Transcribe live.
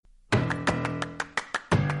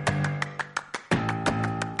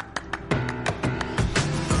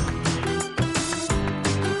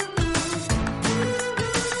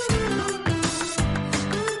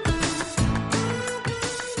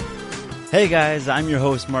Hey guys, I'm your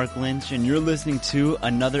host Mark Lynch, and you're listening to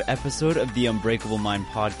another episode of the Unbreakable Mind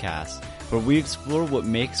podcast, where we explore what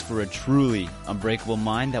makes for a truly unbreakable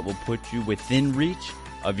mind that will put you within reach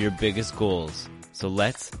of your biggest goals. So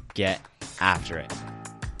let's get after it.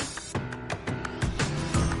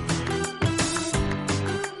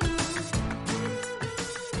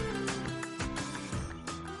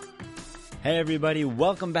 Hey everybody,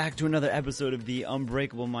 welcome back to another episode of the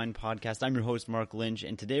Unbreakable Mind podcast. I'm your host Mark Lynch,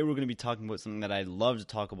 and today we're going to be talking about something that I love to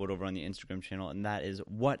talk about over on the Instagram channel, and that is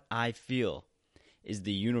what I feel is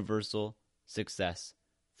the universal success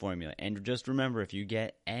formula. And just remember, if you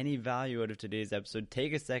get any value out of today's episode,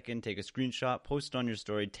 take a second, take a screenshot, post it on your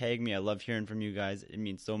story, tag me. I love hearing from you guys. It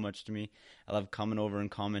means so much to me. I love coming over and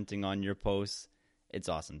commenting on your posts. It's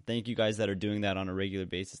awesome. Thank you guys that are doing that on a regular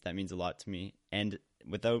basis. That means a lot to me. And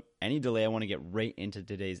without any delay, I want to get right into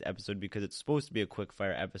today's episode because it's supposed to be a quick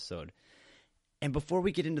fire episode. And before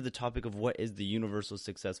we get into the topic of what is the universal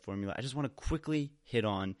success formula, I just want to quickly hit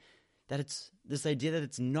on that it's this idea that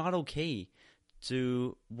it's not okay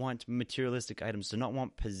to want materialistic items, to not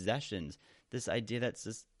want possessions. This idea that's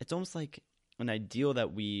just, it's almost like an ideal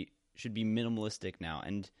that we should be minimalistic now.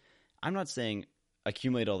 And I'm not saying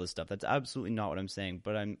accumulate all this stuff. That's absolutely not what I'm saying.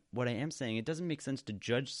 But what I am saying, it doesn't make sense to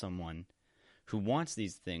judge someone who wants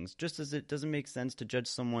these things, just as it doesn't make sense to judge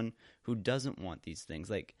someone who doesn't want these things.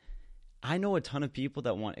 Like, I know a ton of people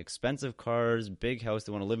that want expensive cars, big house,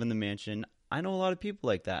 they want to live in the mansion. I know a lot of people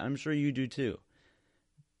like that. I'm sure you do too.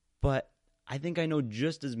 But I think I know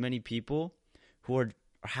just as many people who are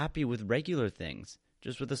happy with regular things,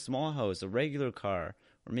 just with a small house, a regular car,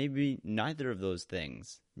 or maybe neither of those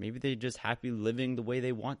things. Maybe they're just happy living the way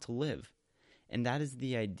they want to live. And that is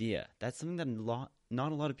the idea. That's something that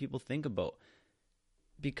not a lot of people think about.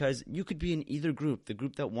 Because you could be in either group, the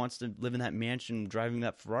group that wants to live in that mansion driving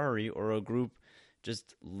that Ferrari, or a group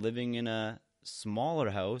just living in a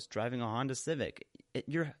smaller house driving a Honda Civic.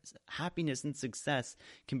 Your happiness and success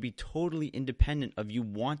can be totally independent of you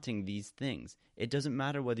wanting these things. It doesn't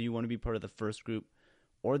matter whether you want to be part of the first group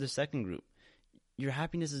or the second group. Your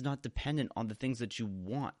happiness is not dependent on the things that you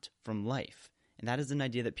want from life. And that is an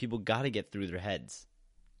idea that people got to get through their heads.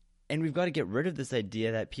 And we've got to get rid of this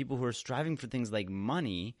idea that people who are striving for things like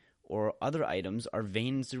money or other items are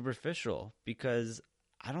vain and superficial, because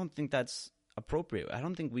I don't think that's appropriate. I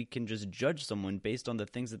don't think we can just judge someone based on the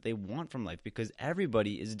things that they want from life, because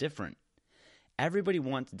everybody is different. Everybody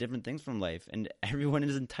wants different things from life, and everyone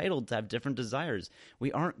is entitled to have different desires.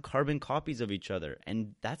 We aren't carbon copies of each other,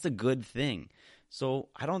 and that's a good thing. So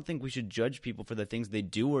I don't think we should judge people for the things they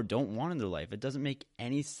do or don't want in their life. It doesn't make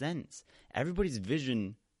any sense. Everybody's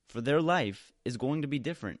vision for their life is going to be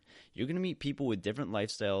different. You're going to meet people with different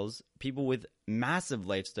lifestyles, people with massive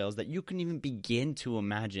lifestyles that you can even begin to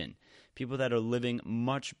imagine. People that are living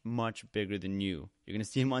much, much bigger than you. You're going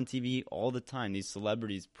to see them on TV all the time. These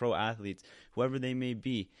celebrities, pro athletes, whoever they may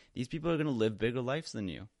be. These people are going to live bigger lives than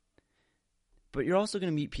you. But you're also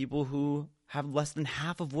going to meet people who have less than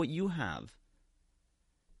half of what you have.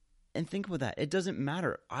 And think about that. It doesn't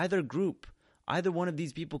matter. Either group, either one of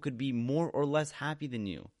these people could be more or less happy than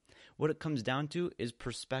you. What it comes down to is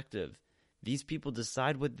perspective. These people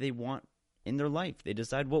decide what they want in their life. They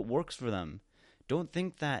decide what works for them. Don't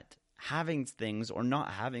think that having things or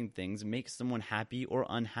not having things makes someone happy or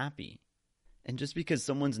unhappy. And just because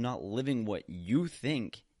someone's not living what you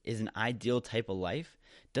think is an ideal type of life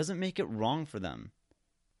doesn't make it wrong for them.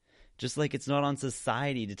 Just like it's not on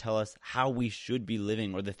society to tell us how we should be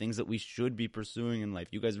living or the things that we should be pursuing in life.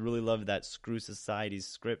 You guys really loved that Screw Society's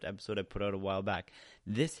Script episode I put out a while back.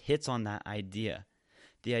 This hits on that idea.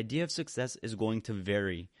 The idea of success is going to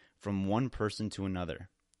vary from one person to another.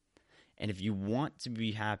 And if you want to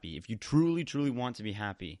be happy, if you truly, truly want to be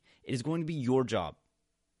happy, it is going to be your job.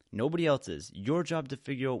 Nobody else's. Your job to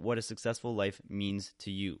figure out what a successful life means to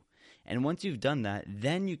you. And once you've done that,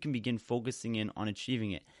 then you can begin focusing in on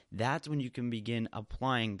achieving it. That's when you can begin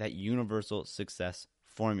applying that universal success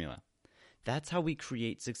formula. That's how we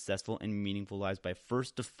create successful and meaningful lives, by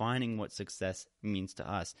first defining what success means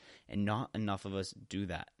to us. And not enough of us do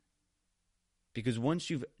that. Because once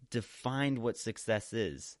you've defined what success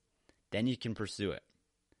is, then you can pursue it.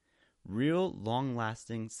 Real,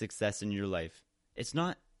 long-lasting success in your life, it's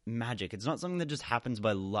not magic. It's not something that just happens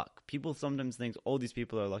by luck. People sometimes think, oh, these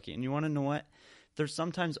people are lucky. And you want to know what? There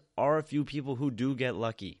sometimes are a few people who do get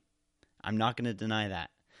lucky. I'm not going to deny that.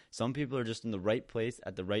 Some people are just in the right place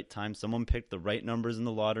at the right time. Someone picked the right numbers in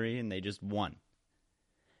the lottery and they just won.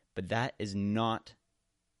 But that is not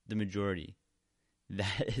the majority.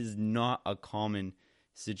 That is not a common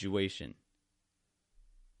situation.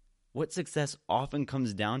 What success often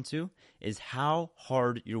comes down to is how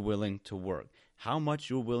hard you're willing to work, how much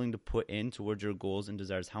you're willing to put in towards your goals and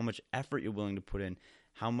desires, how much effort you're willing to put in,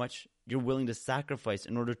 how much you're willing to sacrifice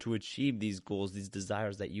in order to achieve these goals, these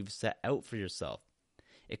desires that you've set out for yourself.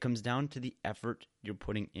 It comes down to the effort you're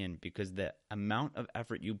putting in, because the amount of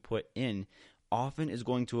effort you put in often is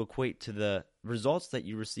going to equate to the results that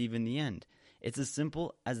you receive in the end. It's as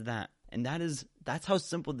simple as that. And that's how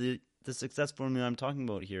simple the success formula I'm talking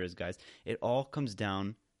about here is, guys. It all comes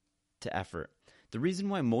down to effort. The reason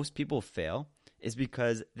why most people fail is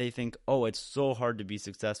because they think, oh, it's so hard to be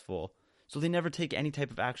successful. So they never take any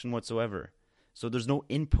type of action whatsoever. So there's no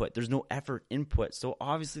input, there's no effort input. So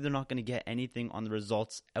obviously they're not going to get anything on the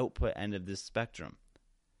results output end of this spectrum.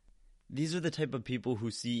 These are the type of people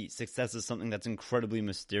who see success as something that's incredibly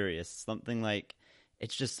mysterious, something like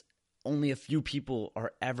it's just only a few people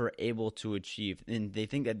are ever able to achieve. And they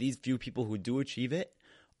think that these few people who do achieve it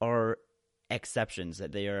are exceptions,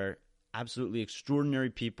 that they are absolutely extraordinary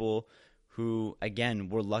people who, again,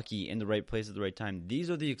 were lucky in the right place at the right time. These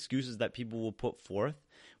are the excuses that people will put forth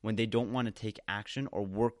when they don't want to take action or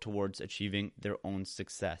work towards achieving their own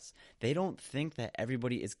success. They don't think that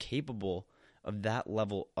everybody is capable of that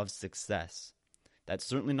level of success. That's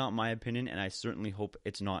certainly not my opinion, and I certainly hope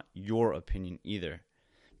it's not your opinion either.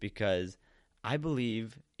 Because I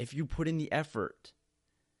believe if you put in the effort,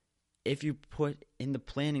 if you put in the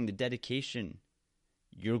planning, the dedication,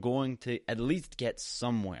 you're going to at least get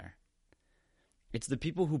somewhere. It's the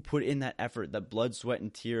people who put in that effort, that blood, sweat,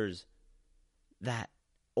 and tears, that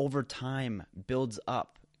over time builds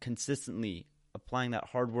up consistently, applying that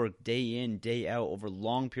hard work day in, day out over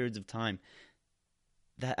long periods of time,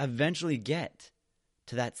 that eventually get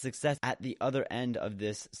to that success at the other end of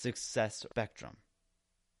this success spectrum.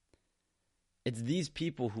 It's these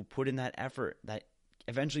people who put in that effort that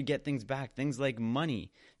eventually get things back. Things like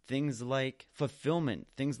money, things like fulfillment,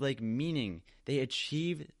 things like meaning. They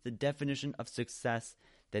achieve the definition of success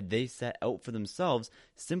that they set out for themselves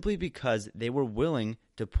simply because they were willing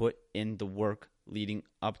to put in the work leading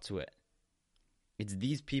up to it. It's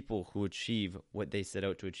these people who achieve what they set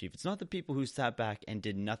out to achieve. It's not the people who sat back and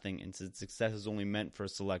did nothing and said success is only meant for a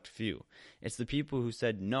select few. It's the people who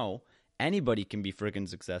said, no, anybody can be freaking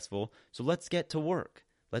successful, so let's get to work.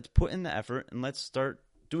 Let's put in the effort and let's start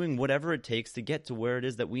doing whatever it takes to get to where it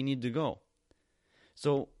is that we need to go.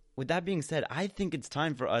 So with that being said, I think it's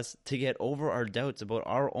time for us to get over our doubts about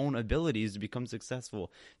our own abilities to become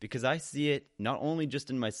successful, because I see it not only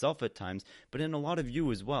just in myself at times, but in a lot of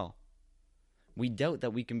you as well. We doubt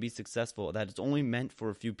that we can be successful, that it's only meant for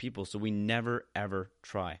a few people, so we never ever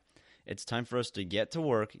try. It's time for us to get to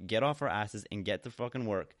work, get off our asses, and get to fucking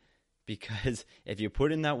work. Because if you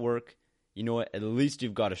put in that work, you know what, at least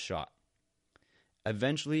you've got a shot.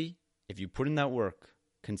 Eventually, if you put in that work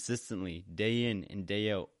consistently, day in and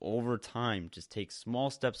day out, over time, just take small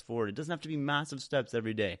steps forward. It doesn't have to be massive steps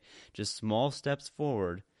every day. Just small steps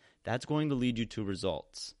forward. That's going to lead you to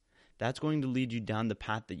results. That's going to lead you down the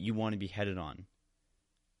path that you want to be headed on.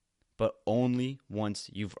 But only once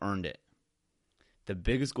you've earned it. The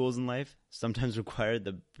biggest goals in life sometimes require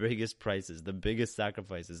the biggest prices, the biggest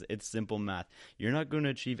sacrifices. It's simple math. You're not going to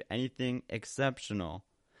achieve anything exceptional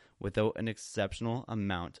without an exceptional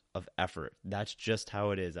amount of effort. That's just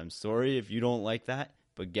how it is. I'm sorry if you don't like that,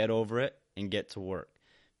 but get over it and get to work.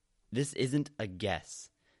 This isn't a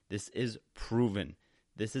guess. This is proven.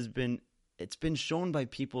 It's been shown by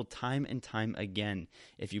people time and time again.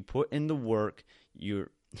 If you put in the work,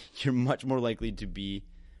 you're much more likely to be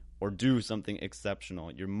or do something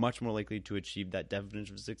exceptional. You're much more likely to achieve that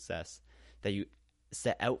definition of success that you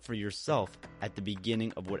set out for yourself at the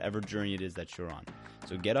beginning of whatever journey it is that you're on.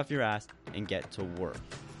 So get off your ass and get to work.